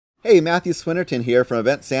Hey, Matthew Swinnerton here from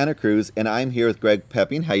Event Santa Cruz, and I'm here with Greg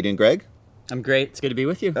Pepping. How you doing, Greg? I'm great. It's good to be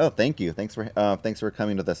with you. Oh, thank you. Thanks for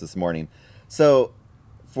coming with us this morning. So,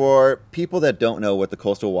 for people that don't know what the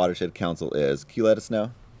Coastal Watershed Council is, can you let us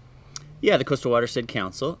know? Yeah, the Coastal Watershed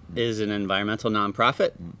Council is an environmental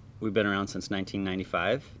nonprofit. We've been around since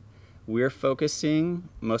 1995. We're focusing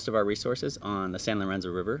most of our resources on the San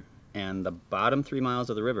Lorenzo River and the bottom 3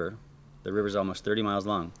 miles of the river. The river's almost 30 miles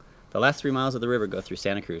long. The last 3 miles of the river go through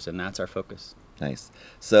Santa Cruz, and that's our focus. Nice.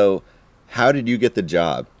 So, how did you get the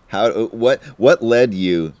job? What led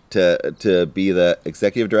you to be the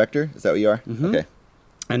executive director? Is that what you are? Mm-hmm. Okay.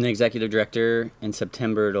 I'm the executive director. In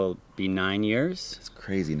September, it'll be 9 years. It's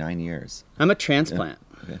crazy, 9 years. I'm a transplant.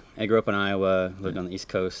 Yeah. Okay. I grew up in Iowa, lived on the East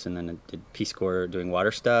Coast, and then I did Peace Corps doing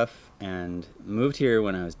water stuff, and moved here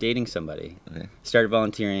when I was dating somebody. Okay. Started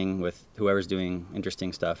volunteering with whoever's doing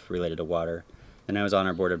interesting stuff related to water. And I was on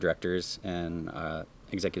our board of directors, and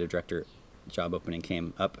executive director job opening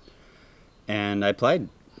came up, and I applied.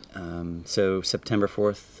 So September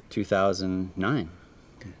 4th, 2009.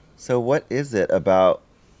 So what is it about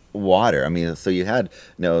water? I mean, so you had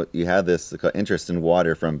this interest in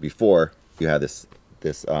water from before you had this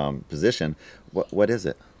position. What is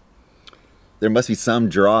it? There must be some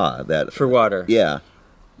draw that For water. Yeah.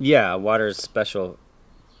 Yeah, water is special.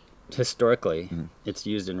 Historically, it's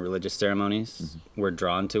used in religious ceremonies. We're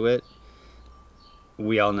drawn to it.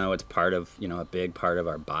 We all know it's part of, a big part of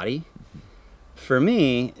our body. For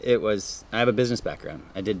me, I have a business background.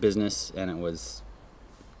 I did business, and it was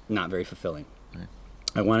not very fulfilling. Right.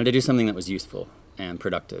 I wanted to do something that was useful and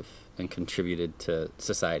productive and contributed to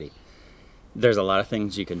society. There's a lot of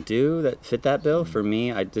things you can do that fit that bill. For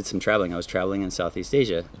me, I did some traveling. I was traveling in Southeast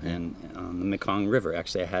Asia and on the Mekong River.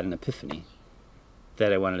 Actually, I had an epiphany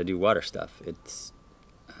that I wanted to do water stuff.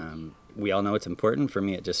 We all know it's important. For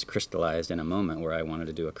me, it just crystallized in a moment where I wanted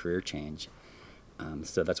to do a career change.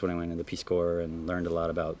 So that's when I went into the Peace Corps and learned a lot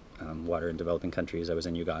about water in developing countries. I was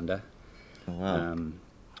in Uganda. Oh, wow.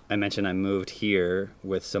 I mentioned I moved here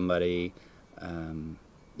with somebody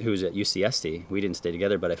who's at UCSC. We didn't stay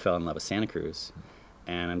together, but I fell in love with Santa Cruz.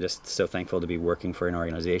 And I'm just so thankful to be working for an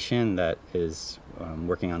organization that is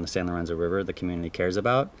working on the San Lorenzo River the community cares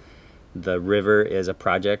about. The river is a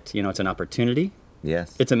project, it's an opportunity.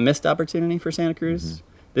 Yes. It's a missed opportunity for Santa Cruz.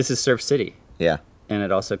 This is Surf City. Yeah. And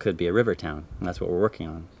it also could be a river town. And that's what we're working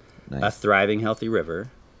on. Nice. A thriving, healthy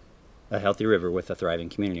river. A healthy river with a thriving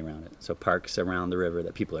community around it. So parks around the river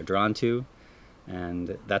that people are drawn to.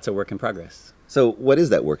 And that's a work in progress. So what is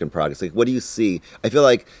that work in progress? Like, what do you see? I feel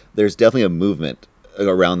like there's definitely a movement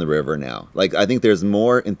around the river now. Like, I think there's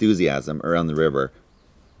more enthusiasm around the river,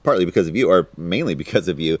 partly because of you, or mainly because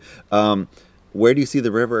of you. Where do you see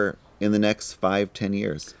the river in the next 5-10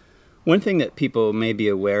 years? One thing that people may be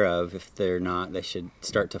aware of, if they're not, they should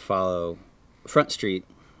start to follow Front Street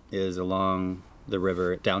is along the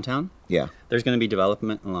river downtown. Yeah. There's going to be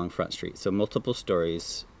development along Front Street. So multiple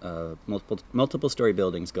stories, multiple story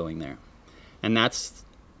buildings going there. And that's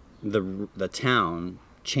the town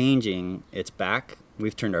changing its back.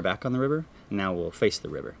 We've turned our back on the river, and now we'll face the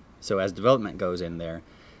river. So as development goes in there,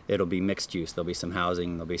 it'll be mixed use. There'll be some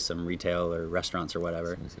housing, there'll be some retail or restaurants or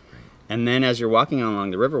whatever. And then as you're walking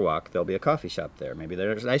along the Riverwalk, there'll be a coffee shop there. Maybe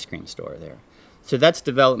there's an ice cream store there. So that's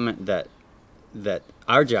development that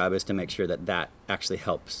our job is to make sure that actually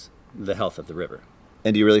helps the health of the river.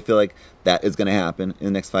 And do you really feel like that is going to happen in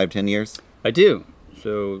the next 5-10 years? I do.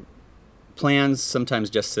 So plans sometimes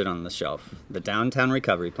just sit on the shelf. The downtown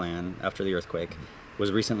recovery plan after the earthquake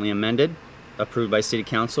was recently amended, approved by City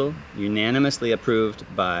Council, unanimously approved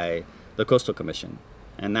by the Coastal Commission,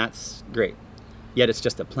 and that's great. Yet it's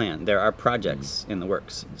just a plan. There are projects in the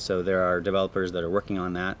works, so there are developers that are working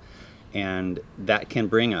on that, and that can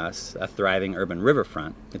bring us a thriving urban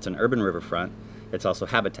riverfront. It's an urban riverfront. It's also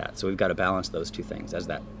habitat, so we've got to balance those two things as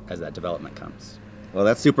that development comes. Well,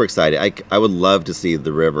 that's super exciting. I would love to see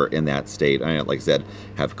the river in that state. I know, like I said,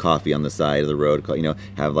 have coffee on the side of the road.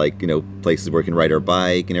 Have places where we can ride our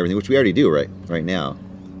bike and everything, which we already do right now.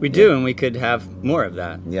 We do, and we could have more of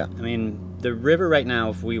that. Yeah. I mean, the river right now,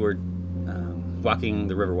 if we were walking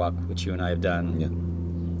the Riverwalk, which you and I have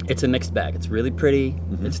done, it's a mixed bag. It's really pretty.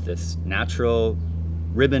 It's this natural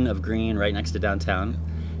ribbon of green right next to downtown,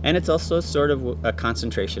 and it's also sort of a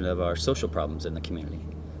concentration of our social problems in the community.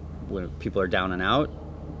 When people are down and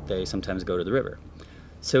out, they sometimes go to the river.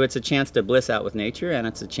 So it's a chance to bliss out with nature, and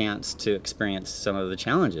it's a chance to experience some of the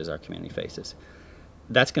challenges our community faces.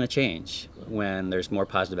 That's going to change when there's more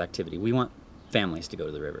positive activity. We want families to go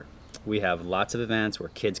to the river. We have lots of events where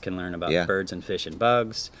kids can learn about Yeah. birds and fish and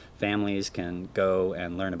bugs. Families can go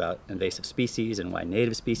and learn about invasive species and why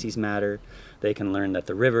native species matter. They can learn that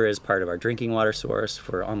the river is part of our drinking water source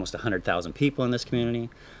for almost 100,000 people in this community.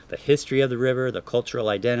 The history of the river, the cultural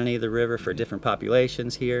identity of the river for different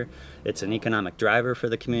populations here. It's an economic driver for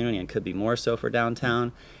the community and could be more so for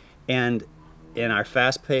downtown. And in our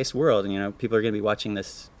fast-paced world, and, you know, people are going to be watching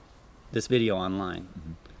this video online.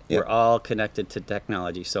 Yep. We're all connected to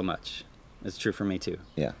technology so much. It's true for me too.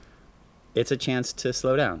 Yeah. It's a chance to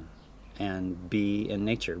slow down and be in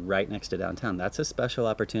nature right next to downtown. That's a special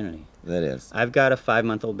opportunity. That is. I've got a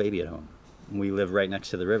 5-month-old baby at home. We live right next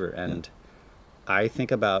to the river, and I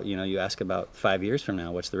think about, you know, you ask about 5 years from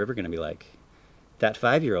now, what's the river going to be like? That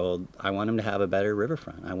 5-year-old, I want him to have a better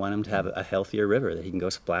riverfront. I want him to have a healthier river that he can go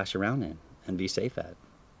splash around in and be safe at.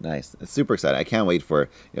 Nice. It's super exciting. I can't wait for,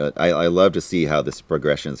 you know, I love to see how this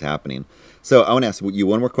progression is happening. So I want to ask you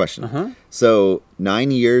one more question. So 9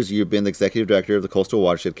 years you've been the executive director of the Coastal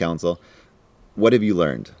Watershed Council. What have you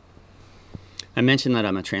learned? I mentioned that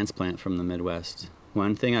I'm a transplant from the Midwest.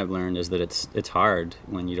 One thing I've learned is that it's hard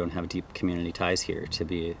when you don't have deep community ties here to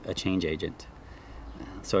be a change agent.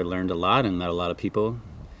 So I learned a lot and met a lot of people.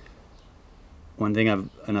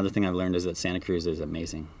 Another thing I've learned is that Santa Cruz is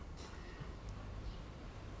amazing.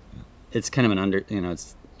 It's kind of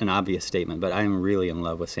it's an obvious statement, but I am really in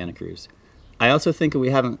love with Santa Cruz. I also think we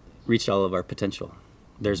haven't reached all of our potential.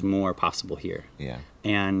 There's more possible here. Yeah.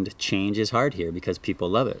 And change is hard here because people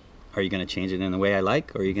love it. Are you going to change it in the way I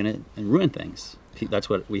like, or are you going to ruin things? That's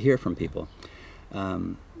what we hear from people.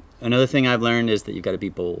 Another thing I've learned is that you've got to be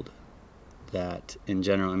bold. That in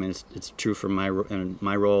general, I mean, it's true for my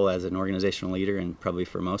role as an organizational leader, and probably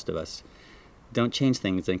for most of us. Don't change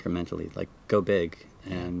things incrementally. Like, go big.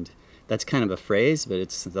 And that's kind of a phrase, but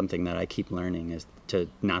it's something that I keep learning, is to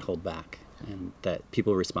not hold back, and that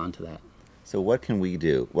people respond to that. So what can we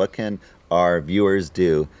do? What can our viewers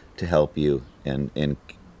do to help you and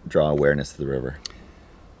draw awareness to the river?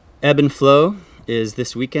 Ebb and Flow is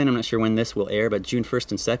this weekend. I'm not sure when this will air, but June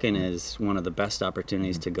 1st and 2nd is one of the best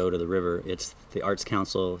opportunities to go to the river. It's the Arts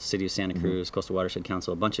Council, City of Santa Cruz, Coastal Watershed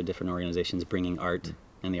Council, a bunch of different organizations bringing art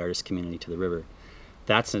and the artist community to the river.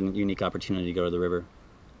 That's a unique opportunity to go to the river.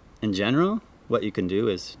 In general, what you can do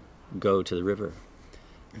is go to the river.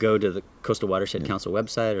 Go to the Coastal Watershed Council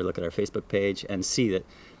website or look at our Facebook page and see that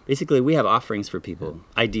basically we have offerings for people,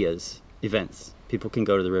 ideas, events. People can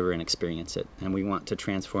go to the river and experience it, and we want to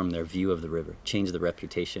transform their view of the river, change the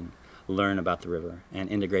reputation, learn about the river, and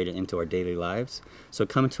integrate it into our daily lives. So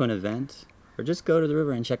come to an event or just go to the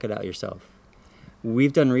river and check it out yourself.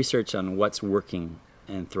 We've done research on what's working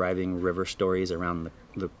and thriving river stories around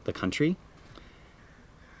the country.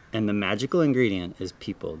 And the magical ingredient is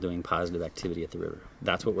people doing positive activity at the river.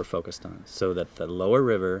 That's what we're focused on, so that the lower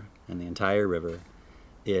river and the entire river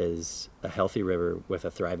is a healthy river with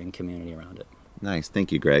a thriving community around it. Nice.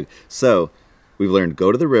 Thank you, Greg. So we've learned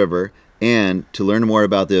go to the river, and to learn more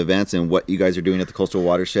about the events and what you guys are doing at the Coastal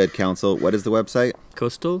Watershed Council, what is the website?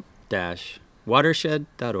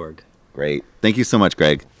 Coastal-watershed.org. Great. Thank you so much,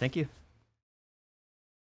 Greg. Thank you.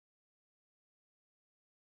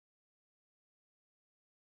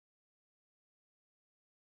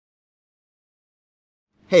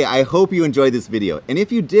 Hey, I hope you enjoyed this video. And if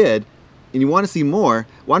you did, and you want to see more,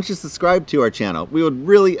 why don't you subscribe to our channel? We would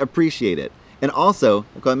really appreciate it. And also,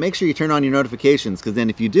 make sure you turn on your notifications, because then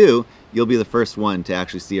if you do, you'll be the first one to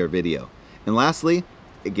actually see our video. And lastly,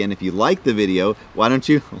 again, if you like the video, why don't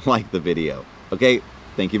you like the video? Okay,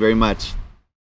 thank you very much.